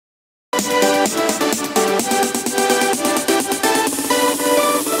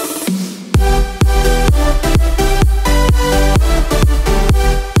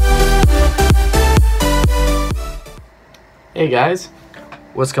guys,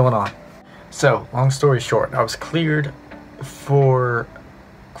 what's going on? So, long story short, I was cleared for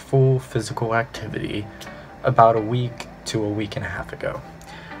full physical activity about a week to a week and a half ago.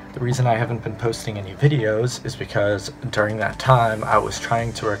 The reason I haven't been posting any videos is because during that time I was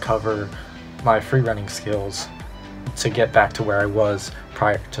trying to recover my free running skills to get back to where I was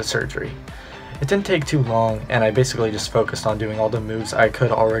prior to surgery. It didn't take too long, and I basically just focused on doing all the moves I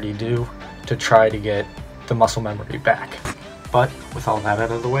could already do to try to get the muscle memory back. But with all that out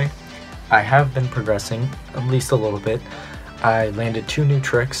of the way, I have been progressing at least a little bit. I landed 2 new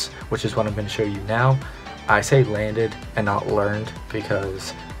tricks, which is what I'm going to show you now. I say landed and not learned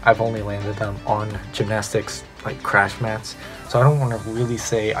because I've only landed them on gymnastics like crash mats, so I don't want to really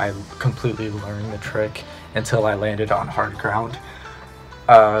say I completely learned the trick until I landed on hard ground.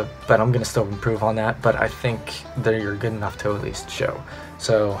 But I'm going to still improve on that, but I think they're good enough to at least show.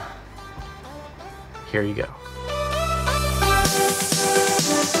 So here you go.